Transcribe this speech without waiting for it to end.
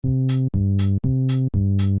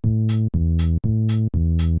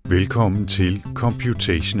Velkommen til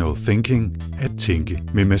Computational Thinking, at tænke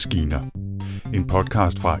med maskiner. En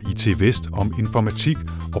podcast fra IT Vest om informatik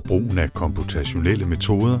og brugen af komputationelle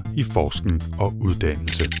metoder i forskning og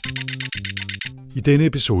uddannelse. I denne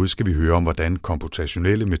episode skal vi høre om, hvordan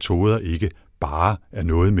komputationelle metoder ikke bare er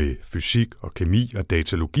noget med fysik og kemi og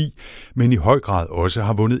datalogi, men i høj grad også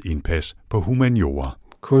har vundet indpas på humaniora.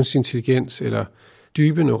 Kunstig intelligens eller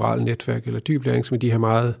dybe neurale netværk eller dyb læring, som er de her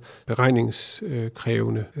meget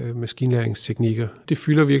beregningskrævende maskinlæringsteknikker. Det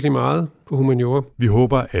fylder virkelig meget på humaniora. Vi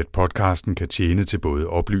håber, at podcasten kan tjene til både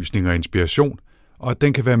oplysning og inspiration, og at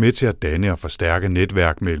den kan være med til at danne og forstærke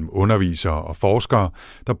netværk mellem undervisere og forskere,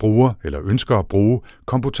 der bruger eller ønsker at bruge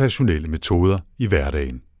komputationelle metoder i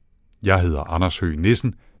hverdagen. Jeg hedder Anders Høgh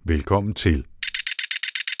Nissen. Velkommen til.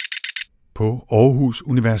 På Aarhus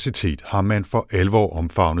Universitet har man for alvor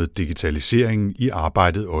omfavnet digitaliseringen i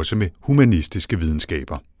arbejdet også med humanistiske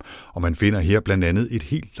videnskaber. Og man finder her blandt andet et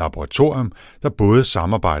helt laboratorium, der både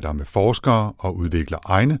samarbejder med forskere og udvikler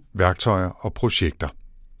egne værktøjer og projekter.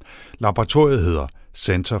 Laboratoriet hedder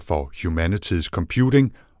Center for Humanities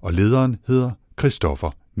Computing, og lederen hedder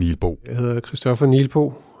Christoffer Nielbo. Jeg hedder Christoffer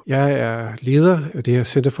Nielbo. Jeg er leder af det her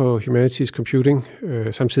Center for Humanities Computing.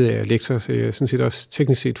 Samtidig er jeg lektor, så jeg er sådan set også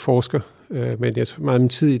teknisk set forsker. Men jeg tror meget af min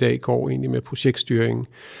tid i dag går egentlig med projektstyring,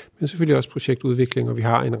 men selvfølgelig også projektudvikling, og vi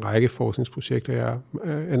har en række forskningsprojekter, jeg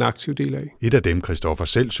er en aktiv del af. Et af dem, Christoffer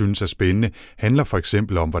selv synes er spændende, handler for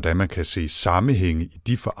eksempel om, hvordan man kan se sammenhænge i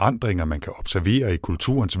de forandringer, man kan observere i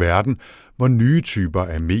kulturens verden, hvor nye typer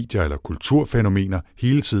af medier eller kulturfænomener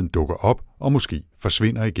hele tiden dukker op og måske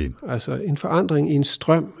forsvinder igen. Altså en forandring i en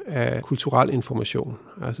strøm af kulturel information.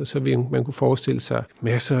 Altså så vil man kunne forestille sig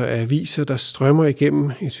masser af aviser, der strømmer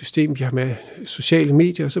igennem et system, vi har med sociale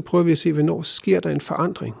medier, og så prøver vi at se, hvornår sker der en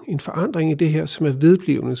forandring. En forandring i det her, som er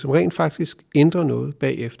vedblivende, som rent faktisk ændrer noget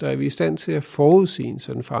bagefter. Er vi i stand til at forudsige en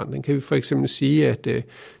sådan forandring? Kan vi for eksempel sige, at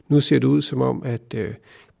nu ser det ud som om, at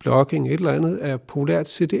blogging, et eller andet, er populært.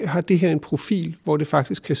 Så det har det her en profil, hvor det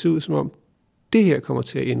faktisk kan se ud som om, det her kommer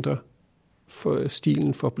til at ændre for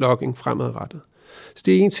stilen for blogging fremadrettet. Så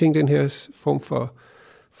det er en ting, den her form for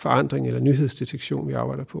forandring eller nyhedsdetektion, vi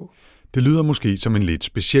arbejder på. Det lyder måske som en lidt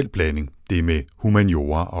speciel blanding, det med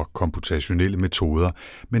humaniora og komputationelle metoder,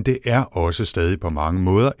 men det er også stadig på mange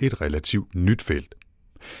måder et relativt nyt felt.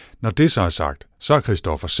 Når det så er sagt, så er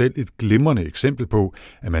Christoffer selv et glimrende eksempel på,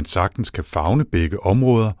 at man sagtens kan favne begge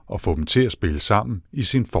områder og få dem til at spille sammen i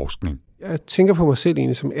sin forskning. Jeg tænker på mig selv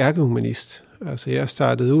egentlig som ærkehumanist. Altså jeg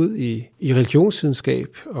startede ud i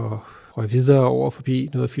religionsvidenskab og røg videre over forbi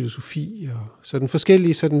noget filosofi og sådan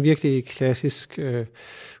forskellige, sådan virkelig klassisk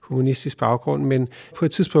humanistisk baggrund. Men på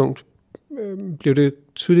et tidspunkt blev det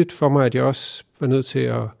tydeligt for mig, at jeg også var nødt til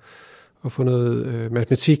at få noget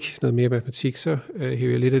noget mere matematik, så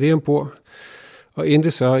hævde jeg lidt af det ombord, og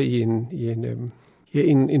endte så i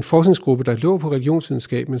en forskningsgruppe, der lå på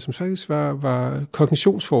religionsvidenskab, men som faktisk var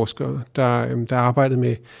kognitionsforskere, der arbejdede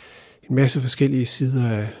med en masse forskellige sider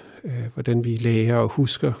af hvordan vi lærer og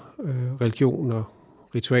husker religion og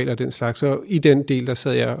ritualer og den slags. Og i den del, der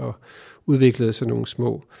sad jeg og udviklede sådan nogle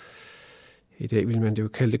små, i dag vil man det jo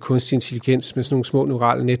kalde det kunstig intelligens, med sådan nogle små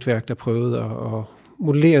neurale netværk, der prøvede at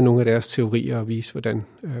modellere nogle af deres teorier og vise,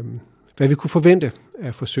 hvad vi kunne forvente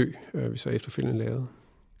af forsøg, vi så efterfølgende lavede.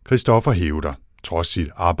 Christoffer hævder, trods sit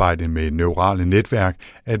arbejde med neurale netværk,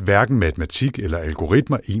 at hverken matematik eller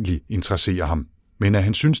algoritmer egentlig interesserer ham, men at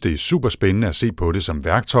han synes, det er super spændende at se på det som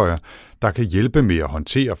værktøjer, der kan hjælpe med at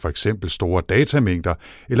håndtere for eksempel store datamængder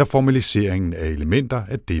eller formaliseringen af elementer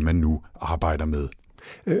af det, man nu arbejder med.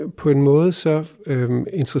 På en måde så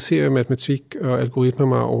interesserer matematik og algoritmer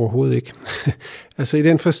mig overhovedet ikke. Altså i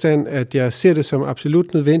den forstand, at jeg ser det som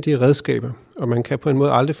absolut nødvendige redskaber, og man kan på en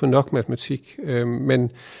måde aldrig få nok matematik.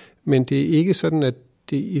 Men det er ikke sådan, at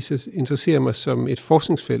det interesserer mig som et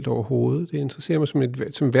forskningsfelt overhovedet. Det interesserer mig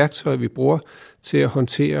som værktøj, vi bruger til at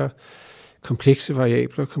håndtere komplekse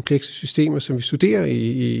variabler, komplekse systemer, som vi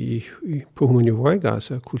studerer på humaniora, ikke?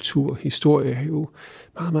 Altså kultur, historie er jo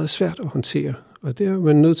meget, meget svært at håndtere. Og der er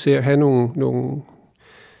man nødt til at have nogle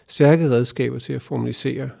stærke redskaber til at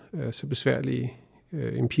formalisere så besværlige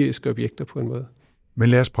empiriske objekter på en måde. Men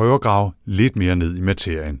lad os prøve at grave lidt mere ned i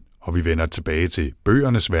materien, og vi vender tilbage til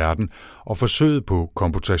bøgernes verden og forsøget på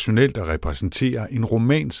komputationelt at repræsentere en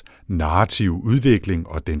romans narrative udvikling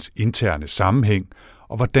og dens interne sammenhæng,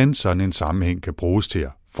 og hvordan sådan en sammenhæng kan bruges til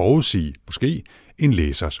at forudsige, måske, en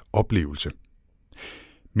læsers oplevelse.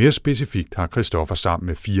 Mere specifikt har Christoffer sammen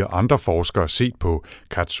med 4 andre forskere set på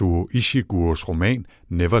Kazuo Ishiguros roman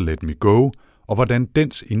Never Let Me Go, og hvordan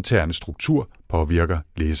dens interne struktur påvirker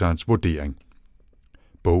læserens vurdering.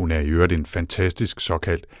 Bogen er i øvrigt en fantastisk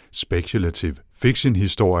såkaldt speculative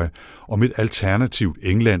fiction-historie om et alternativt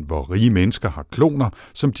England, hvor rige mennesker har kloner,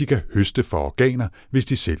 som de kan høste for organer, hvis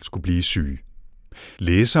de selv skulle blive syge.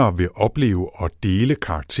 Læsere vil opleve og dele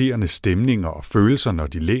karakterernes stemninger og følelser, når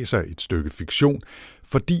de læser et stykke fiktion,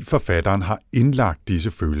 fordi forfatteren har indlagt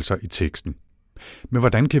disse følelser i teksten. Men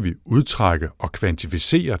hvordan kan vi udtrække og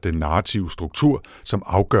kvantificere den narrative struktur, som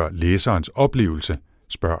afgør læserens oplevelse,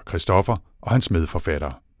 spørger Christoffer og hans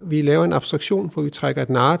medforfattere. Vi laver en abstraktion, hvor vi trækker et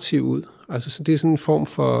narrativ ud. Altså, så det er sådan en form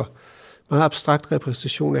for meget abstrakt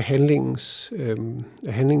repræsentation af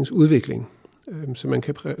handlingens udvikling, så man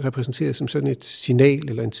kan repræsentere som sådan et signal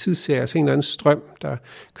eller en tidsserie, altså en eller anden strøm, der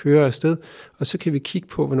kører afsted, og så kan vi kigge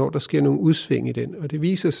på, hvornår der sker nogle udsving i den. Og det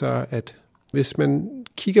viser sig, at hvis man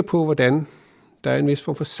kigger på, hvordan der er en vis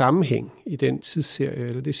form for sammenhæng i den tidsserie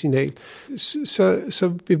eller det signal,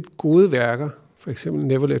 så vil gode værker, for eksempel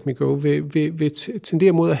Never Let Me Go, vil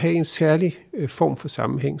tendere mod at have en særlig form for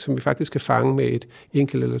sammenhæng, som vi faktisk kan fange med et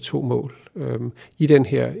enkelt eller to mål i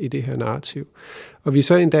det her narrativ. Og vi er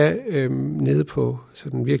så endda nede på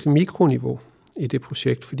sådan virkelig mikroniveau i det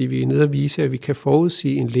projekt, fordi vi er nede at vise, at vi kan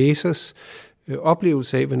forudsige en læsers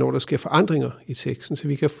oplevelse af, hvornår der sker forandringer i teksten. Så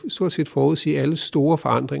vi kan stort set forudsige alle store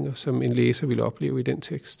forandringer, som en læser vil opleve i den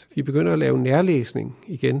tekst. Vi begynder at lave nærlæsning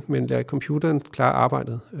igen, men lader computeren klare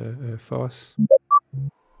arbejdet for os.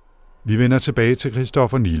 Vi vender tilbage til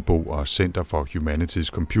Christoffer Nielbo og Center for Humanities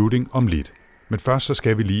Computing om lidt. Men først så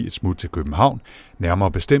skal vi lige et smut til København,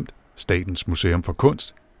 nærmere bestemt Statens Museum for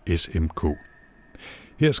Kunst, SMK.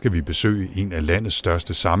 Her skal vi besøge en af landets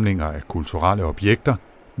største samlinger af kulturelle objekter,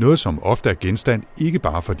 noget som ofte er genstand ikke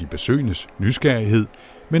bare for de besøgendes nysgerrighed,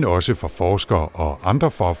 men også for forskere og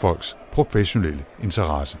andre fagfolks professionelle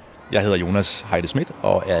interesse. Jeg hedder Jonas Heide Schmidt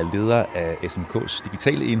og er leder af SMK's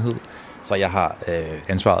digitale enhed, så jeg har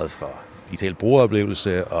ansvaret for digital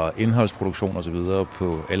brugeroplevelse og indholdsproduktion osv.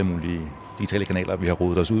 på alle mulige digitale kanaler, vi har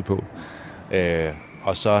rodet os ud på.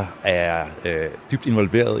 Og så er jeg dybt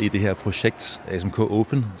involveret i det her projekt, SMK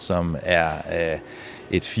Open, som er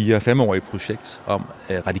et 4-5-årigt projekt om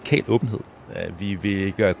radikal åbenhed. Vi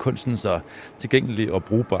vil gøre kunsten så tilgængelig og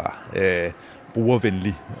brugbar,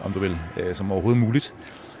 brugervenlig, om du vil, som overhovedet muligt.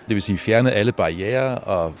 Det vil sige fjerne alle barrierer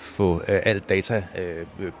og få alt data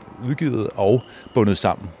udgivet og bundet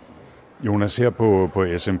sammen. Jonas, her på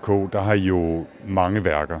SMK, der har I jo mange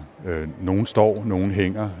værker. Nogle står, nogle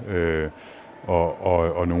hænger,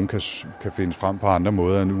 og nogle kan findes frem på andre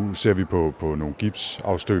måder. Nu ser vi på nogle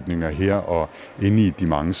gipsafstøbninger her, og inde i de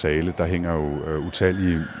mange sale, der hænger jo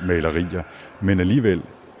utallige malerier. Men alligevel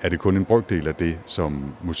er det kun en brøkdel af det,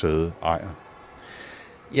 som museet ejer.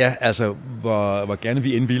 Ja, altså, hvor gerne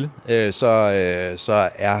vi end ville, så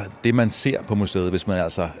er det, man ser på museet, hvis man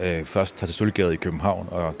altså først tager til Sølvgade i København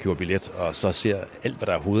og køber billet, og så ser alt, hvad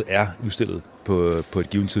der overhovedet er udstillet på et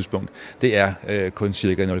givet tidspunkt, det er kun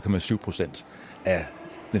cirka 0,7% af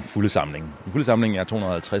den fulde samling. Den fulde samling er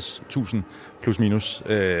 250.000 plus minus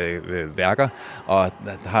værker, og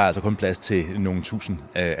der har altså kun plads til nogle tusind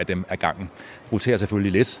af dem ad gangen. Det roterer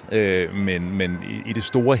selvfølgelig lidt, men i det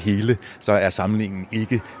store hele, så er samlingen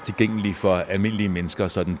ikke tilgængelig for almindelige mennesker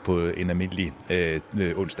sådan på en almindelig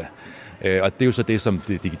onsdag. Og det er jo så det, som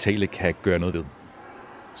det digitale kan gøre noget ved.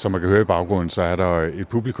 Som man kan høre i baggrunden, så er der et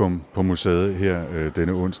publikum på museet her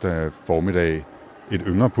denne onsdag formiddag. Et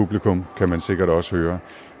yngre publikum kan man sikkert også høre.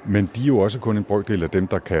 Men de er jo også kun en brøkdel af dem,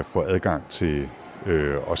 der kan få adgang til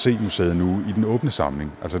at se museet nu i den åbne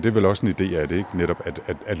samling. Altså det er vel også en idé af det, ikke? Netop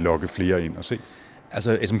at lokke flere ind og se.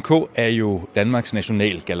 Altså SMK er jo Danmarks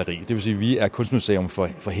nationalgalleri. Det vil sige, at vi er kunstmuseum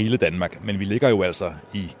for hele Danmark, men vi ligger jo altså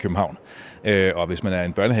i København. Og hvis man er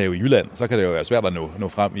en børnehave i Jylland, så kan det jo være svært at nå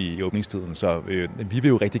frem i åbningstiden. Så vi vil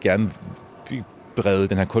jo rigtig gerne brede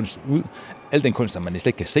den her kunst ud. Al den kunst, som man slet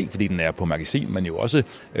ikke kan se, fordi den er på magasin, men jo også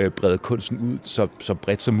brede kunsten ud så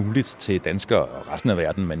bredt som muligt til danskere og resten af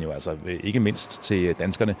verden, men jo altså ikke mindst til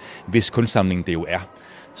danskerne, hvis kunstsamlingen det jo er.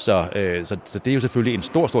 Så det er jo selvfølgelig en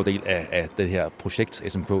stor del af det her projekt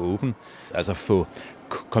SMK Open, altså få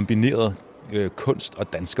kombineret kunst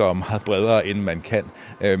og danskere meget bredere, end man kan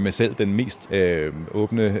med selv den mest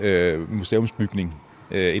åbne museumsbygning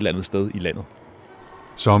et eller andet sted i landet.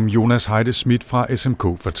 Som Jonas Heide Schmidt fra SMK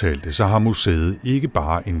fortalte, så har museet ikke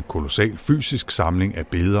bare en kolossal fysisk samling af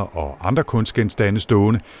billeder og andre kunstgenstande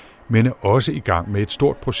stående, men er også i gang med et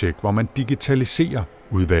stort projekt, hvor man digitaliserer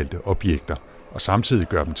udvalgte objekter og samtidig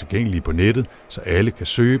gør dem tilgængelige på nettet, så alle kan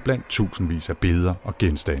søge blandt tusindvis af billeder og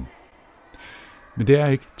genstande. Men det er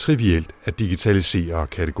ikke trivielt at digitalisere og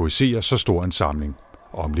kategorisere så stor en samling.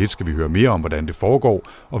 Og om lidt skal vi høre mere om, hvordan det foregår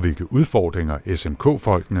og hvilke udfordringer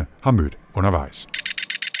SMK-folkene har mødt undervejs.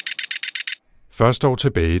 først dog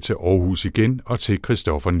tilbage til Aarhus igen og til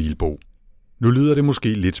Christoffer Nielbo. Nu lyder det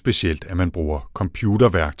måske lidt specielt, at man bruger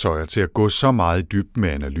computerværktøjer til at gå så meget i dybden med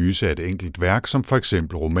analyse af et enkelt værk, som for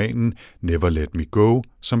eksempel romanen Never Let Me Go,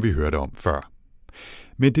 som vi hørte om før.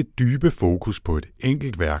 Men det dybe fokus på et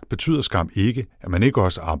enkelt værk betyder skam ikke, at man ikke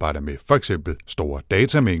også arbejder med for eksempel store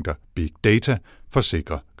datamængder, big data,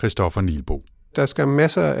 forsikrer Christoffer Nielbo. Der skal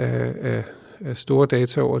masser af store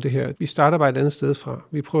data over det her. Vi starter bare et andet sted fra.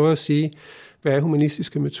 Vi prøver at sige, hvad er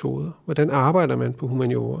humanistiske metoder? Hvordan arbejder man på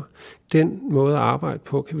humaniora? Den måde at arbejde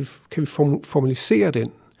på, kan vi formalisere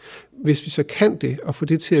den? Hvis vi så kan det, og få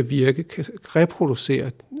det til at virke, kan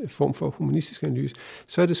reproducere en form for humanistisk analyse,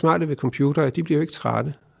 så er det smarte ved computere, at de bliver jo ikke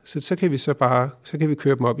trætte. Så kan vi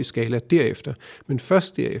køre dem op i skala derefter. Men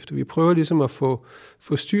først derefter. Vi prøver ligesom at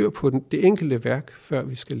få styr på det enkelte værk, før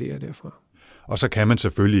vi skalerer derfra. Og så kan man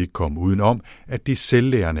selvfølgelig ikke komme udenom, at de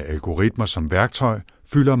selvlærende algoritmer som værktøj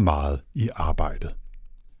fylder meget i arbejdet.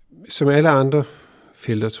 Som alle andre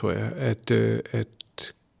felter, tror jeg,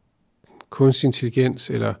 at kunstig intelligens,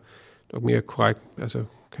 eller nok mere korrekt, altså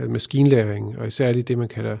kaldet maskinlæring, og især det, man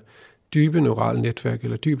kalder dybe neurale netværk,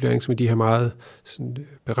 eller dyb læring, som er de her meget sådan,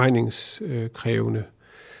 beregningskrævende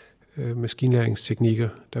maskinlæringsteknikker,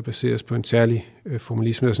 der baseres på en særlig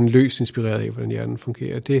formalisme, der er sådan løst inspireret af, hvordan hjernen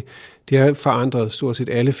fungerer. Det har forandret stort set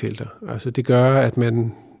alle felter. Altså det gør, at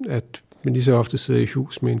man lige så ofte sidder i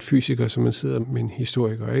hus med en fysiker, som man sidder med en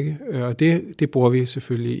historiker, ikke? Og det bruger vi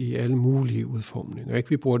selvfølgelig i alle mulige udformninger, ikke?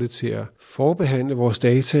 Vi bruger det til at forbehandle vores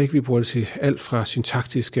data, ikke? Vi bruger det til alt fra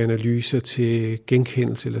syntaktiske analyser til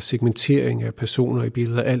genkendelse eller segmentering af personer i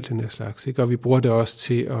billeder, alt den her slags, ikke? Og vi bruger det også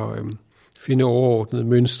til at finde overordnede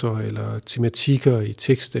mønstre eller tematikker i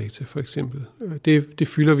tekstdata, for eksempel. Det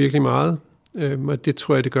fylder virkelig meget, og det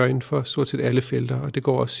tror jeg, det gør inden for stort set alle felter, og det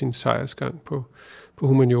går også sin sejrsgang på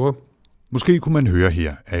humaniora. Måske kunne man høre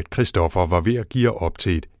her, at Christoffer var ved at give op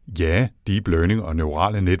til et ja, deep learning og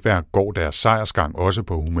neurale netværk går deres sejrsgang også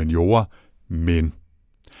på humaniora, men...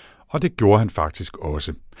 Og det gjorde han faktisk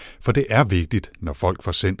også. For det er vigtigt, når folk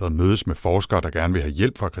fra centret mødes med forskere, der gerne vil have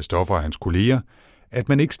hjælp fra Christoffer og hans kolleger, at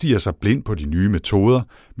man ikke stirrer sig blind på de nye metoder,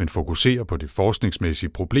 men fokuserer på det forskningsmæssige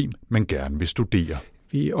problem, man gerne vil studere.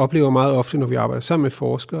 Vi oplever meget ofte, når vi arbejder sammen med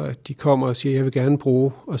forskere, at de kommer og siger, jeg vil gerne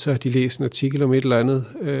bruge, og så har de læst en artikel om et eller andet,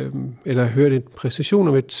 eller hørt en præsentation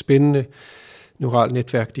om et spændende neuralt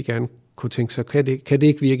netværk, de gerne kunne tænke sig, kan det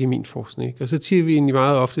ikke virke i min forskning? Og så siger vi egentlig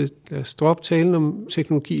meget ofte, lad os droppe talen om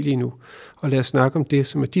teknologi lige nu, og lad os snakke om det,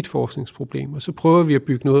 som er dit forskningsproblem, og så prøver vi at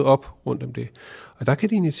bygge noget op rundt om det. Og der kan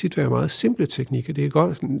det egentlig tit være meget simple teknikker. Det kan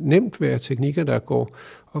godt nemt være teknikker, der går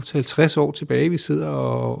op til 50 år tilbage. Vi sidder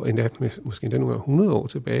og måske endda nogle 100 år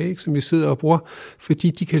tilbage, ikke, som vi sidder og bruger,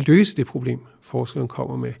 fordi de kan løse det problem, forskeren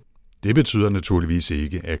kommer med. Det betyder naturligvis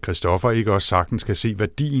ikke, at Christoffer ikke også sagtens kan se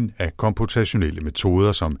værdien af komputationelle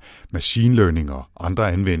metoder som machine learning og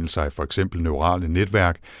andre anvendelser af for eksempel neurale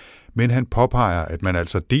netværk, men han påpeger, at man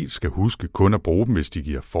altså dels skal huske kun at bruge dem, hvis de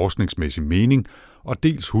giver forskningsmæssig mening, og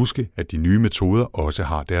dels huske, at de nye metoder også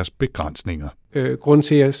har deres begrænsninger. Grunden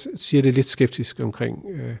til, at jeg siger det lidt skeptisk omkring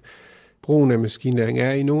brugen af maskinlæring,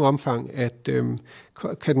 er i nogle omfang, at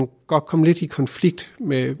kan den godt komme lidt i konflikt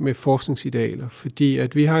med forskningsidealer, fordi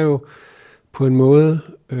at vi har jo på en måde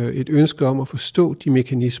et ønske om at forstå de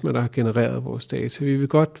mekanismer, der har genereret vores data.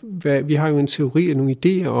 Vi har jo en teori og nogle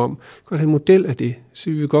idéer om, godt have en model af det, så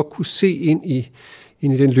vi vil godt kunne se ind i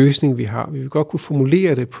den løsning, vi har. Vi vil godt kunne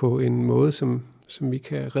formulere det på en måde, som vi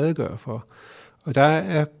kan redegøre for. Og der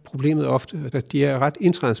er problemet ofte, at de er ret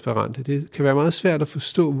intransparente. Det kan være meget svært at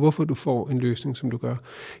forstå, hvorfor du får en løsning, som du gør.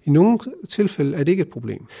 I nogle tilfælde er det ikke et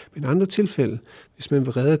problem. Men i andre tilfælde, hvis man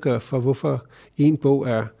vil redegøre for, hvorfor en bog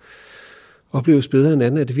opleves bedre end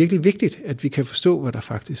anden, er det virkelig vigtigt, at vi kan forstå, hvad der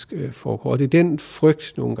faktisk foregår. Og det er den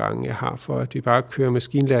frygt nogle gange, jeg har for, at vi bare kører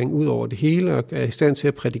maskinlæring ud over det hele, og er i stand til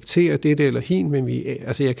at prædiktere dette eller hin, men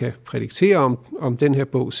jeg kan prædiktere, om den her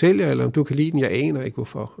bog sælger, eller om du kan lide den, jeg aner ikke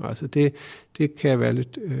hvorfor. Altså det kan jeg være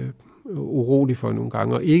lidt urolig for nogle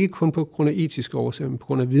gange, og ikke kun på grund af etiske årsager, men på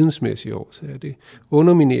grund af vidensmæssige årsager. Det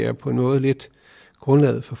underminerer på noget lidt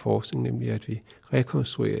grundlaget for forskning, nemlig at vi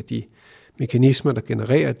rekonstruerer de mekanismer, der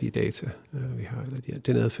genererer de data, vi har, eller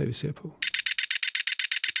den adfærd, vi ser på.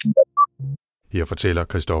 Her fortæller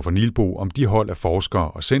Christoffer Nielbo om de hold af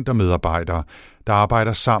forskere og centermedarbejdere, der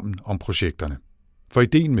arbejder sammen om projekterne. For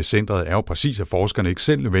ideen med centret er jo præcis, at forskerne ikke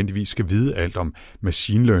selv nødvendigvis skal vide alt om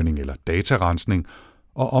machine learning eller datarensning,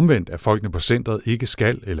 og omvendt at folkene på centret ikke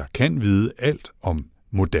skal eller kan vide alt om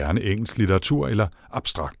moderne engelsk litteratur eller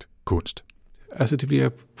abstrakt kunst. Altså det bliver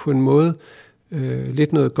på en måde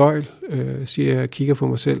lidt noget gøjl, siger jeg og kigger på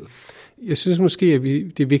mig selv, jeg synes måske, at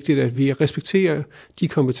det er vigtigt, at vi respekterer de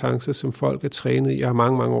kompetencer, som folk er trænet i og har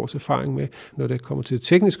mange, mange års erfaring med, når det kommer til det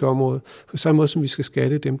tekniske område, på samme måde som vi skal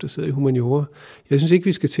skatte dem, der sidder i humaniora. Jeg synes ikke,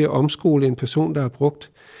 vi skal til at omskole en person, der har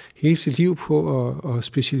brugt hele sit liv på at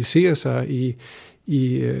specialisere sig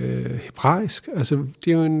i hebraisk. Altså,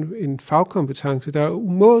 det er jo en fagkompetence, der er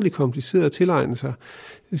umådeligt kompliceret at tilegne sig.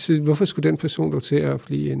 Så hvorfor skulle den person dog til at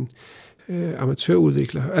blive en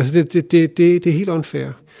amatørudvikler? Altså, det er helt unfair.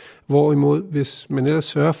 Hvorimod, hvis man ellers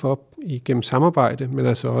sørger for, gennem samarbejde, men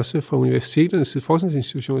altså også fra universiteternes side,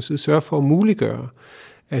 forskningsinstitutionernes side, sørger for at muliggøre,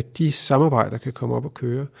 at de samarbejder kan komme op og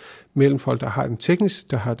køre mellem folk, der har den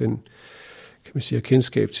teknisk, der har den, kan man sige,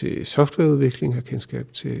 kendskab til softwareudvikling, har kendskab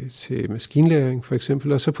til maskinlæring for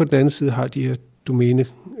eksempel, og så på den anden side har de her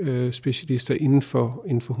domænespecialister inden for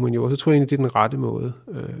humaniora. Så tror jeg egentlig, det er den rette måde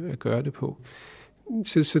at gøre det på.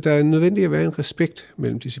 Så der er nødvendigt at være en respekt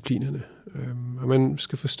mellem disciplinerne, og man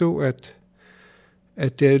skal forstå,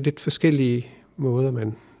 at det er lidt forskellige måder,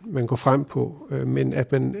 man går frem på, men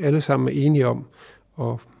at man alle sammen er enige om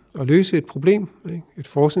at løse et problem, ikke? Et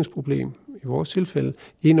forskningsproblem i vores tilfælde,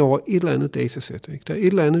 ind over et eller andet datasæt. Ikke? Der er et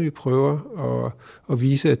eller andet, vi prøver at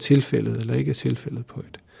vise er tilfældet eller ikke er tilfældet på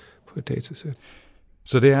et datasæt.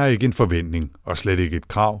 Så det er ikke en forventning og slet ikke et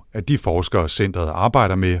krav, at de forskere, centret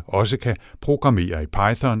arbejder med, også kan programmere i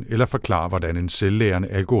Python eller forklare, hvordan en selvlærende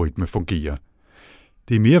algoritme fungerer.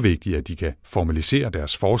 Det er mere vigtigt, at de kan formalisere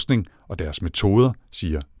deres forskning og deres metoder,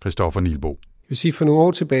 siger Christoffer Nielbo. Jeg vil sige, for nogle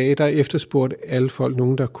år tilbage, der efterspurgte alle folk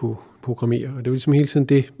nogen, der kunne programmere. Og det var ligesom hele tiden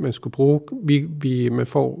det, man skulle bruge.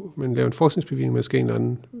 Man laver en forskningsbevilling, man skal en eller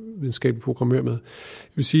anden videnskabelig programmør med. Jeg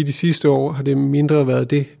vil sige, at de sidste år har det mindre været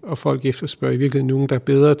det, og folk efterspørger i virkeligheden nogen, der er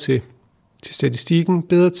bedre til statistikken,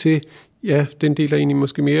 bedre til, ja, den del er egentlig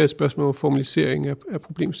måske mere et spørgsmål om formalisering af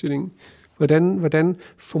problemstillingen. Hvordan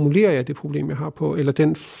formulerer jeg det problem, jeg har på, eller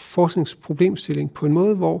den forskningsproblemstilling på en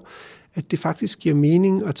måde, hvor at det faktisk giver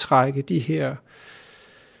mening at trække de her,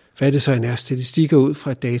 hvad det så end er, statistikker ud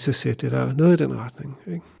fra et datasæt, eller noget i den retning.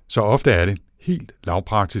 Ikke? Så ofte er det helt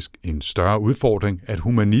lavpraktisk en større udfordring, at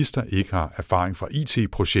humanister ikke har erfaring fra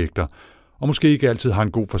IT-projekter, og måske ikke altid har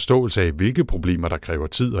en god forståelse af, hvilke problemer, der kræver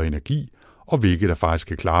tid og energi, og hvilke der faktisk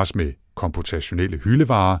kan klares med komputationelle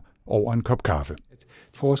hyldevarer over en kop kaffe.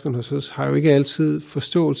 Forskerne hos os har jo ikke altid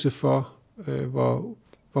forståelse for,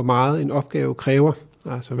 hvor meget en opgave kræver.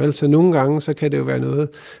 Altså, vel, så nogle gange, så kan det jo være noget,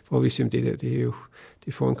 hvor vi siger,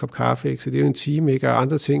 det får en kop kaffe, ikke? Så det er jo en time, ikke? Og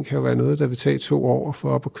andre ting kan jo være noget, der vil tage 2 år at få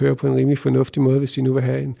op og køre på en rimelig fornuftig måde, hvis de nu vil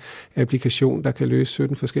have en applikation, der kan løse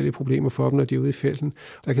 17 forskellige problemer for dem, når de er ude i felten.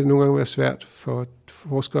 Der kan det nogle gange være svært for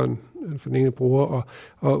forskeren, for den ene bruger,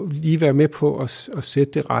 at lige være med på at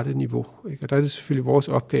sætte det rette niveau. Ikke? Og der er det selvfølgelig vores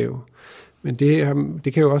opgave. Men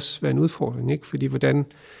det kan jo også være en udfordring, ikke? Fordi hvordan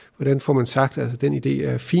får man sagt, at altså, den idé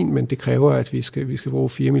er fin, men det kræver, at vi skal bruge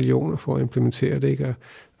 4 millioner for at implementere det, ikke?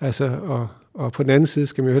 Og på den anden side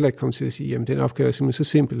skal man jo heller ikke komme til at sige, jamen den opgave er simpelthen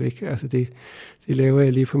så simpel, ikke? Altså det laver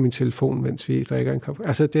jeg lige på min telefon, mens vi drikker en kop.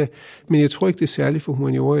 Altså men jeg tror ikke, det er særligt for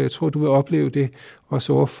humaniora. Jeg tror, du vil opleve det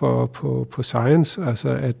også overfor på science,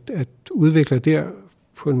 altså at udvikle der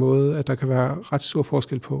på en måde, at der kan være ret stor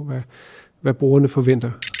forskel på, hvad brugerne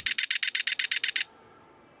forventer.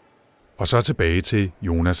 Og så tilbage til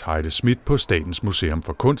Jonas Heide Schmidt på Statens Museum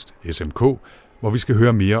for Kunst, SMK, hvor vi skal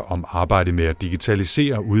høre mere om arbejdet med at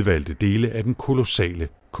digitalisere udvalgte dele af den kolossale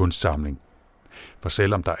kunstsamling. For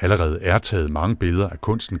selvom der allerede er taget mange billeder af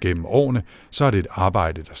kunsten gennem årene, så er det et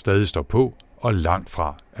arbejde, der stadig står på og langt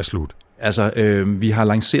fra er slut. Altså, vi har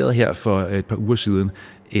lanceret her for et par uger siden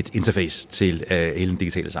et interface til hele den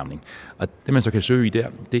digitale samling. Og det, man så kan søge i der,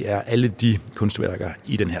 det er alle de kunstværker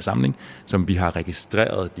i den her samling, som vi har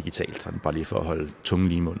registreret digitalt, sådan bare lige for at holde tungen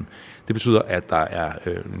lige i munden. Det betyder, at der er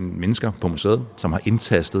mennesker på museet, som har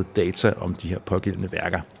indtastet data om de her pågældende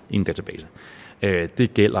værker i en database.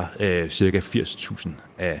 Det gælder ca. 80.000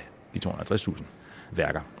 af de 250.000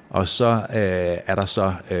 værker. Og så er der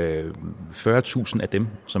så 40.000 af dem,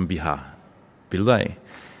 som vi har billeder af,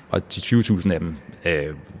 og de 20.000 af dem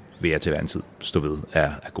vil jeg til hver en tid stå ved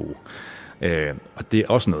er gode. Og det er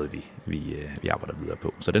også noget, vi arbejder videre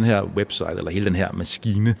på. Så den her website, eller hele den her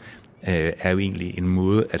maskine, er jo egentlig en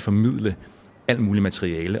måde at formidle alt muligt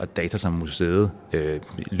materiale og data, som museet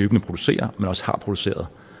løbende producerer, men også har produceret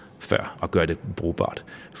før, og gøre det brugbart.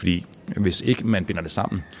 Fordi hvis ikke man binder det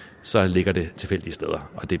sammen, så ligger det tilfældige steder,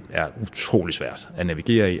 og det er utrolig svært at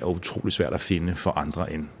navigere i, og utrolig svært at finde for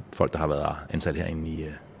andre end folk, der har været ansat herinde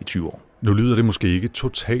i 20 år. Nu lyder det måske ikke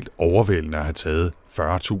totalt overvældende at have taget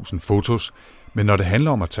 40.000 fotos, men når det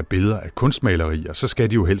handler om at tage billeder af kunstmalerier, så skal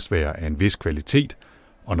de jo helst være af en vis kvalitet,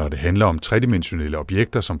 Og når det handler om tredimensionelle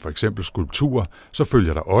objekter, som for eksempel skulpturer, så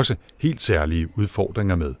følger der også helt særlige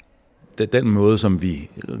udfordringer med. Den måde, som vi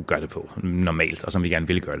gør det på normalt, og som vi gerne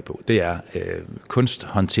vil gøre det på, det er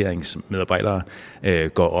kunsthåndteringsmedarbejdere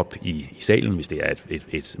går op i salen, hvis det er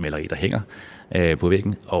et maleri, der hænger på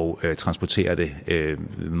væggen, og transporterer det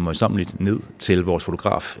møjsommeligt ned til vores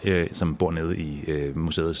fotograf, som bor nede i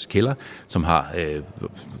museets kælder, som har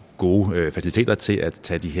gode faciliteter til at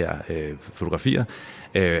tage de her fotografier.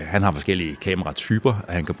 Han har forskellige kameratyper,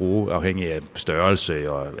 han kan bruge afhængig af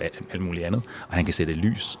størrelse og alt muligt andet, og han kan sætte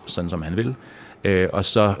lys, sådan som han vil. Og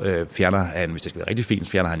så fjerner han, hvis det skal være rigtig fint,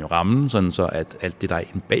 fjerner han jo rammen, sådan så at alt det, der er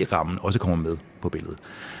bag rammen, også kommer med på billedet.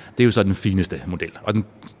 Det er jo så den fineste model, og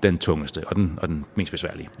den tungeste, og den mest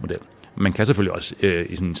besværlige model. Man kan selvfølgelig også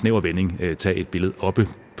i sådan en snæver vending tage et billede oppe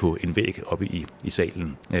på en væg oppe i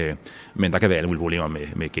salen. Men der kan være alle mulige problemer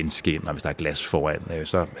med genskin, og hvis der er glas foran,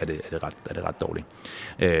 så er det ret dårligt.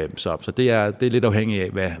 Så det er lidt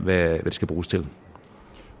afhængigt af, hvad det skal bruges til.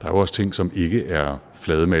 Der er jo også ting, som ikke er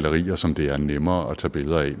flade malerier, som det er nemmere at tage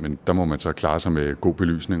billeder af, men der må man så klare sig med god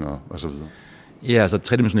belysning og så videre. Ja, altså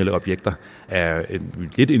tredimensionelle objekter er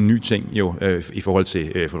lidt en ny ting jo i forhold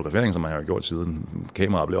til fotografering, som man har gjort siden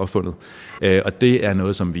kameraet blev opfundet. Og det er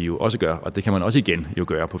noget, som vi jo også gør, og det kan man også igen jo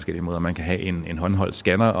gøre på forskellige måder. Man kan have en håndholdt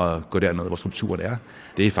scanner og gå derned, hvor skulpturen er.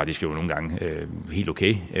 Det er faktisk jo nogle gange helt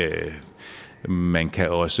okay. Man kan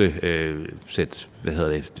også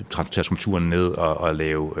transportere skulpturen ned og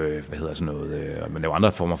lave, man laver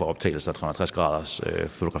andre former for optagelser, 360 graders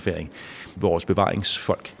fotografering. Vores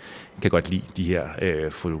bevaringsfolk kan godt lide de her,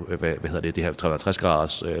 det her 360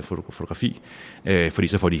 graders fotografi, fordi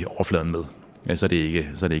så får de overfladen med. Så er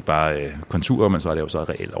det ikke bare konturer, men så er det jo så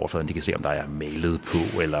reelt overfladen. De kan se, om der er malet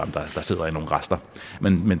på, eller om der sidder i nogle rester.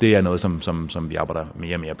 Men det er noget, som vi arbejder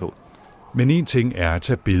mere og mere på. Men en ting er at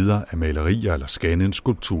tage billeder af malerier eller scanne en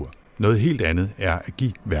skulptur. Noget helt andet er at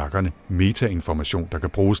give værkerne metainformation, der kan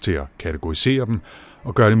bruges til at kategorisere dem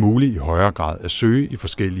og gøre det muligt i højere grad at søge i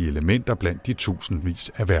forskellige elementer blandt de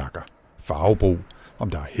tusindvis af værker. Farvebrug, om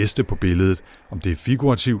der er heste på billedet, om det er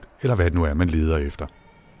figurativt eller hvad det nu er, man leder efter.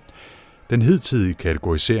 Den hidtidige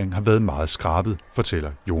kategorisering har været meget skrabet,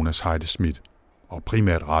 fortæller Jonas Heide Schmidt, og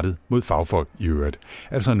primært rettet mod fagfolk i øvrigt.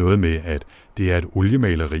 Altså noget med, at det er et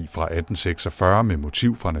oliemaleri fra 1846 med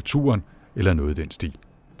motiv fra naturen eller noget i den stil.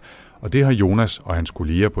 Og det har Jonas og hans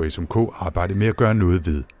kolleger på SMK arbejdet med at gøre noget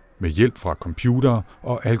ved, med hjælp fra computere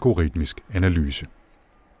og algoritmisk analyse.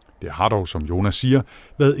 Det har dog, som Jonas siger,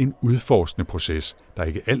 været en udforskende proces, der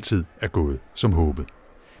ikke altid er gået som håbet.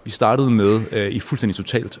 Vi startede med i fuldstændig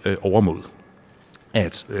totalt overmod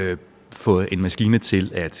at få en maskine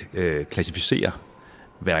til at klassificere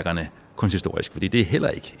værkerne kunsthistorisk, fordi det er heller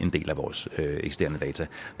ikke en del af vores eksisterende data.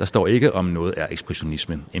 Der står ikke om noget er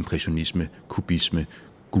ekspressionisme, impressionisme, kubisme,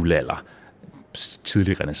 guldalder,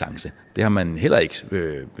 tidlig renæssance. Det har man heller ikke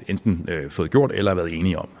enten fået gjort eller været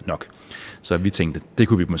enige om nok. Så vi tænkte, det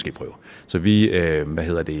kunne vi måske prøve. Så vi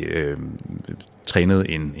trænede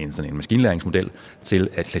sådan en maskinlæringsmodel til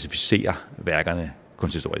at klassificere værkerne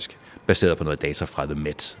kunsthistorisk, baseret på noget data fra The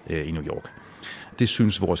Met i New York. Det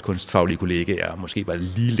synes vores kunstfaglige kollegaer måske var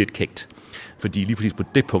lige lidt kægt, fordi lige præcis på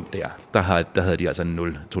det punkt der havde de altså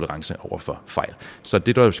 0 tolerance over for fejl. Så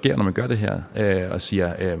det, der jo sker, når man gør det her, og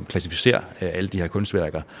siger, klassificerer alle de her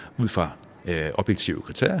kunstværker ud fra objektive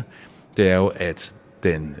kriterier, det er jo, at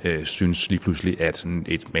den synes lige pludselig, at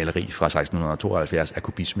et maleri fra 1672 er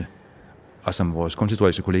kubisme. Og som vores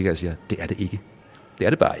kunsthistoriske kollegaer siger, det er det ikke. Det er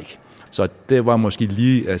det bare ikke. Så det var måske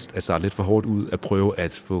lige at starte lidt for hårdt ud at prøve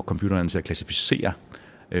at få computeren til at klassificere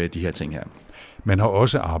de her ting her. Man har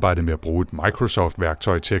også arbejdet med at bruge et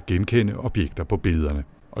Microsoft-værktøj til at genkende objekter på billederne,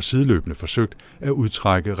 og sideløbende forsøgt at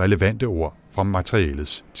udtrække relevante ord fra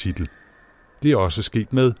materialets titel. Det er også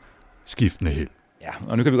sket med skiftende held. Ja,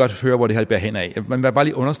 og nu kan vi godt høre, hvor det her bærer hen af. Man vil bare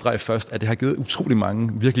lige understrege først, at det har givet utrolig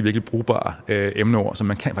mange virkelig, virkelig brugbare emneord, som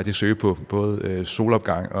man kan faktisk søge på, både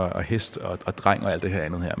solopgang og hest og dreng og alt det her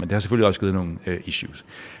andet her. Men det har selvfølgelig også givet nogle issues.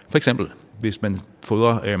 For eksempel, hvis man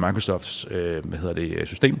fodrer Microsofts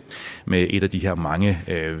system med et af de her mange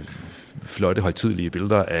flotte, højtidelige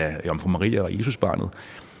billeder af Jomfru Maria og Jesusbarnet,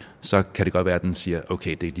 så kan det godt være, at den siger,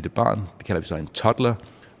 okay, det er et lille barn, det kalder vi så en toddler,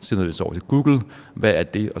 sender vi så over til Google, hvad er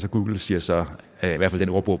det? Og så Google siger så, i hvert fald den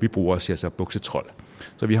ordbog, vi bruger, siger så buksetrold.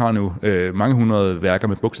 Så vi har nu mange hundrede værker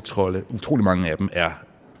med buksetrolde. Utrolig mange af dem er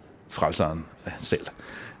frelseren selv.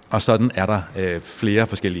 Og sådan er der flere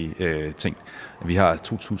forskellige ting. Vi har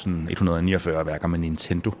 2149 værker med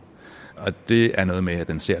Nintendo. Og det er noget med, at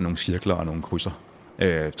den ser nogle cirkler og nogle krydser,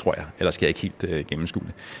 tror jeg. Ellers skal jeg ikke helt gennemskue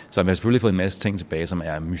det. Så vi har selvfølgelig fået en masse ting tilbage, som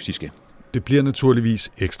er mystiske. Det bliver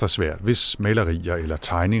naturligvis ekstra svært, hvis malerier eller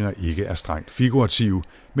tegninger ikke er strengt figurative,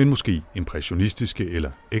 men måske impressionistiske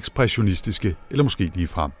eller ekspressionistiske, eller måske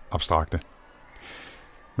ligefrem abstrakte.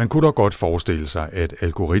 Man kunne dog godt forestille sig, at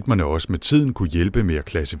algoritmerne også med tiden kunne hjælpe med at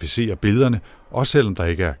klassificere billederne, også selvom der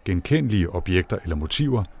ikke er genkendelige objekter eller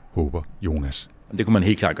motiver, håber Jonas. Det kunne man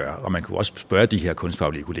helt klart gøre, og man kunne også spørge de her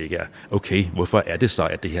kunstfaglige kollegaer, okay, hvorfor er det så,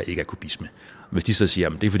 at det her ikke er kubisme? Hvis de så siger,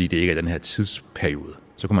 at det er fordi, det ikke er den her tidsperiode,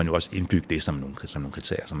 så kunne man jo også indbygge det som nogle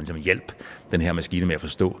kriterier, så man kan hjælpe den her maskine med at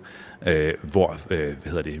forstå, hvor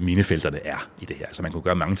minefelterne er i det her. Så man kunne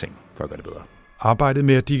gøre mange ting for at gøre det bedre. Arbejdet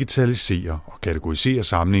med at digitalisere og kategorisere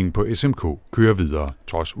samlingen på SMK kører videre,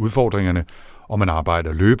 trods udfordringerne, og man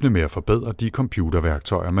arbejder løbende med at forbedre de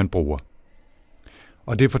computerværktøjer, man bruger.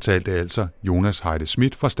 Og det fortalte altså Jonas Heide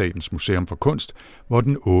Schmidt fra Statens Museum for Kunst, hvor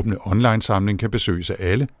den åbne online-samling kan besøges af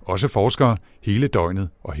alle, også forskere, hele døgnet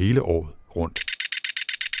og hele året rundt.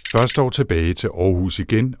 Først dog tilbage til Aarhus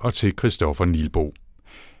igen og til Christoffer Nielbo.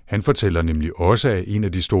 Han fortæller nemlig også, at en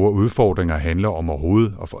af de store udfordringer handler om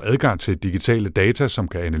overhovedet at få adgang til digitale data, som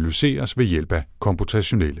kan analyseres ved hjælp af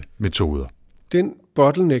komputationelle metoder. Den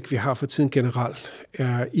bottleneck, vi har for tiden generelt,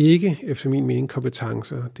 er ikke, efter min mening,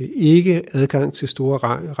 kompetencer. Det er ikke adgang til store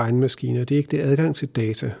regnmaskiner. Det er ikke det adgang til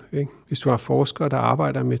data. Ikke? Hvis du har forskere, der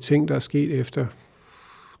arbejder med ting, der er sket efter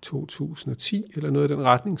 2010 eller noget i den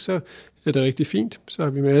retning, så er det rigtig fint. Så har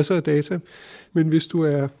vi masser af data. Men hvis du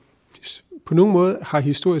er på nogen måde har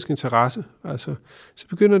historisk interesse, altså, så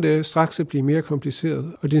begynder det straks at blive mere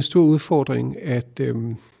kompliceret. Og det er en stor udfordring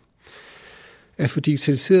at få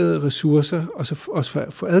digitaliseret ressourcer, og så også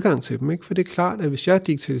få adgang til dem. Ikke? For det er klart, at hvis jeg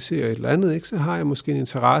digitaliserer et eller andet, ikke, så har jeg måske en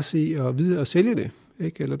interesse i at vide og sælge det.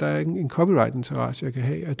 Ikke? Eller der er en copyright-interesse, jeg kan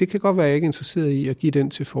have. Og det kan godt være, at jeg ikke er interesseret i at give den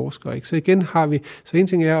til forskere. Ikke? Så igen har vi, så en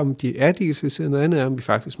ting er, om de er digitaliseret, noget andet er, om vi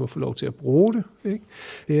faktisk må få lov til at bruge det. Ikke?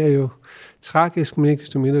 Det er jo tragisk, men ikke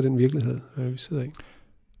desto mindre den virkelighed, vi sidder i.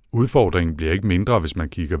 Udfordringen bliver ikke mindre, hvis man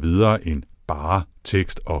kigger videre end bare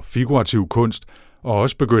tekst og figurativ kunst, og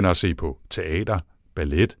også begynder at se på teater,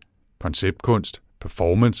 ballet, konceptkunst,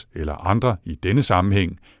 performance eller andre i denne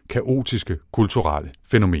sammenhæng kaotiske kulturelle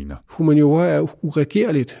fænomener. Humaniora er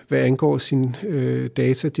uregerligt, hvad angår sine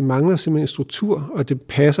data. Det mangler simpelthen struktur, og det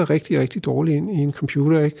passer rigtig, rigtig dårligt ind i en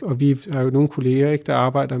computer. Ikke? Og vi har jo nogle kolleger, ikke, der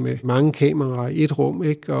arbejder med mange kameraer i et rum,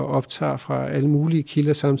 ikke, og optager fra alle mulige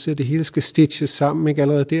kilder samtidig. Det hele skal stitches sammen, ikke?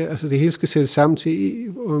 Allerede der. Altså det hele skal sættes sammen til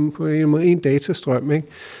på en måde en datastrøm, ikke?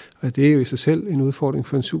 Og det er jo i sig selv en udfordring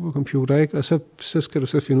for en supercomputer, ikke? Og så skal du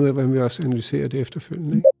så finde ud af, hvordan vi også analyserer det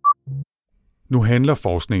efterfølgende, ikke? Nu handler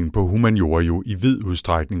forskningen på humaniora jo i vid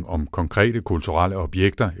udstrækning om konkrete kulturelle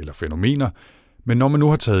objekter eller fænomener, men når man nu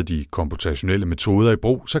har taget de komputationelle metoder i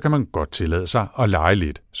brug, så kan man godt tillade sig at lege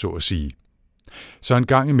lidt, så at sige. Så en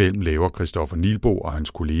gang imellem laver Christoffer Nielbo og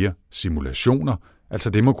hans kolleger simulationer, altså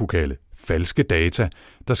det man kunne kalde falske data,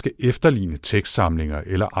 der skal efterligne tekstsamlinger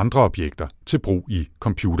eller andre objekter til brug i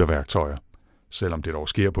computerværktøjer. Selvom det dog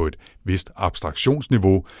sker på et vist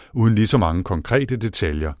abstraktionsniveau, uden lige så mange konkrete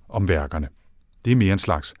detaljer om værkerne. Det er mere en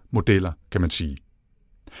slags modeller, kan man sige.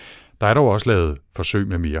 Der er dog også lavet forsøg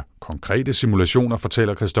med mere konkrete simulationer,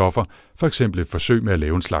 fortæller Christoffer. For eksempel et forsøg med at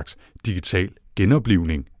lave en slags digital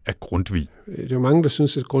genoplivning af Grundtvig. Det er jo mange, der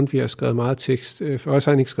synes, at Grundtvig har skrevet meget tekst. For os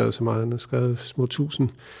har han ikke skrevet så meget. Han har skrevet små 1000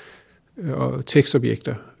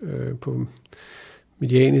 tekstobjekter på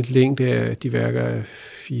medianet længde af de værker af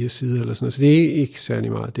 4 sider eller sådan noget. Så det er ikke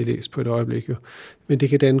særlig meget, det er læst på et øjeblik. Jo. Men det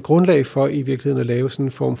kan danne grundlag for i virkeligheden at lave sådan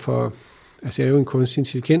en form for, altså jeg er jo en kunstig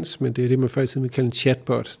intelligens, men det er det, man faktisk vil kalde en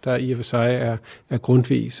chatbot, der i og for sig er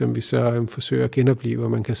Grundtvig, som vi så forsøger at genopleve,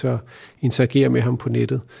 og man kan så interagere med ham på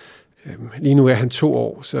nettet. Lige nu er han 2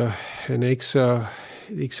 år, så han er ikke så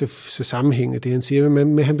sammenhængende, det han siger,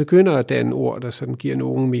 men han begynder at danne ord, der sådan giver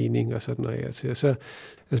nogen mening og sådan noget til. Og så,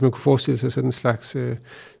 altså man kunne forestille sig sådan en slags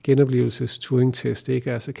genoplevelses-Turing-test,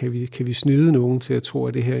 ikke? Altså kan vi snyde nogen til at tro,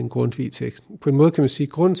 at det her er en Grundtvig-tekst? På en måde kan man sige,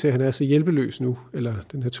 at grunden til, at han er så hjælpeløs nu, eller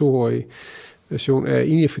den her 2-årige version, er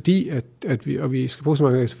egentlig fordi, at vi skal bruge så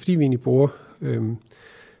mange, altså fordi vi egentlig bruger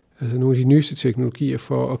altså nogle af de nyeste teknologier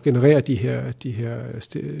for at generere de her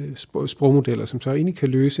sprogmodeller, som så egentlig kan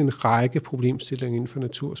løse en række problemstillinger inden for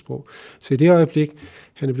natursprog. Så i det øjeblik,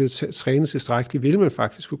 han er blevet trænet tilstrækkeligt, vil man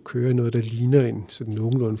faktisk kunne køre noget, der ligner en sådan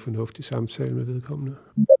nogenlunde fornuftig samtale med vedkommende.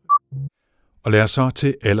 Og lad os så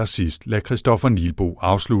til allersidst lade Christoffer Nielbo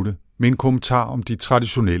afslutte med en kommentar om de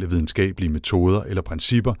traditionelle videnskabelige metoder eller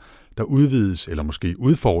principper, der udvides eller måske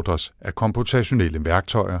udfordres af komputationelle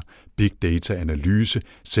værktøjer, big data-analyse,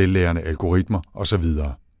 selvlærende algoritmer osv.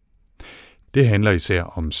 Det handler især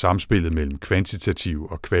om samspillet mellem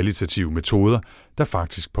kvantitative og kvalitative metoder, der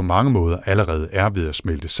faktisk på mange måder allerede er ved at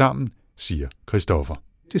smelte sammen, siger Christoffer.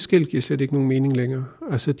 Det skel giver slet ikke nogen mening længere.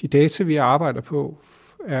 Altså de data, vi arbejder på,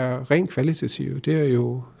 er rent kvalitative. Det er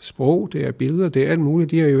jo sprog, det er billeder, det er alt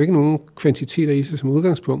muligt. De har jo ikke nogen kvantiteter i sig som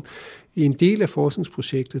udgangspunkt. I en del af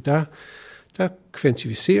forskningsprojektet, der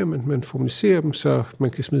kvantificerer man formaliserer dem, så man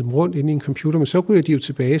kan smide dem rundt ind i en computer, men så ryger de jo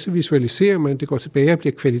tilbage, så visualiserer man, det går tilbage og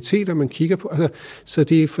bliver kvaliteter, man kigger på. Altså, så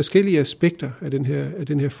det er forskellige aspekter af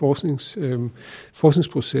den her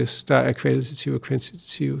forskningsproces, der er kvalitativ og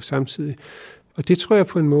kvantitativ samtidig. Og det tror jeg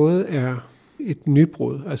på en måde er et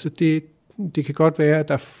nybrud. Altså det kan godt være, at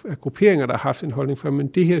der er grupperinger, der har haft en holdning for, men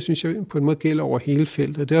det her, synes jeg, på en måde gælder over hele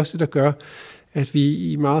feltet. Og det er også det, der gør, at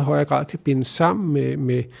vi i meget højere grad kan binde sammen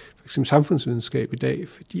med for eksempel samfundsvidenskab i dag,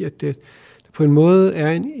 fordi at der på en måde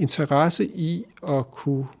er en interesse i at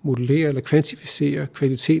kunne modellere eller kvantificere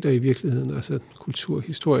kvaliteter i virkeligheden, altså kultur,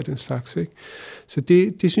 historie, den slags. Ikke? Så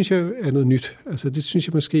det synes jeg er noget nyt. Altså det synes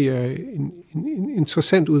jeg måske er en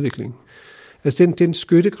interessant udvikling. Altså den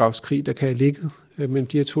skyttegravskrig, der kan have ligget mellem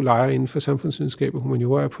de her to lejre inden for samfundsvidenskab og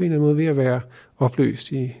humaniora, er på en eller anden måde ved at være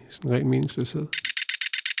opløst i sådan ren meningsløshed.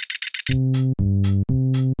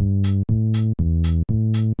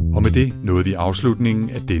 Og med det nåede vi afslutningen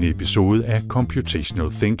af denne episode af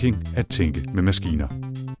Computational Thinking, at tænke med maskiner.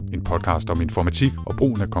 En podcast om informatik og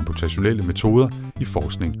brugen af computationelle metoder i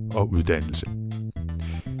forskning og uddannelse.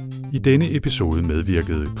 I denne episode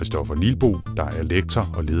medvirkede Christoffer Nielbo, der er lektor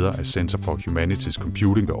og leder af Center for Humanities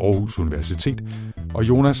Computing ved Aarhus Universitet, og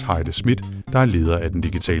Jonas Heide Schmidt, der er leder af den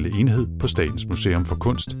digitale enhed på Statens Museum for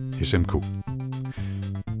Kunst, SMK.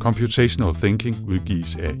 Computational Thinking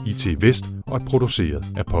udgives af IT Vest og er produceret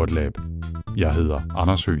af Podlab. Jeg hedder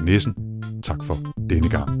Anders Høgh Nissen. Tak for denne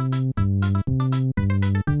gang.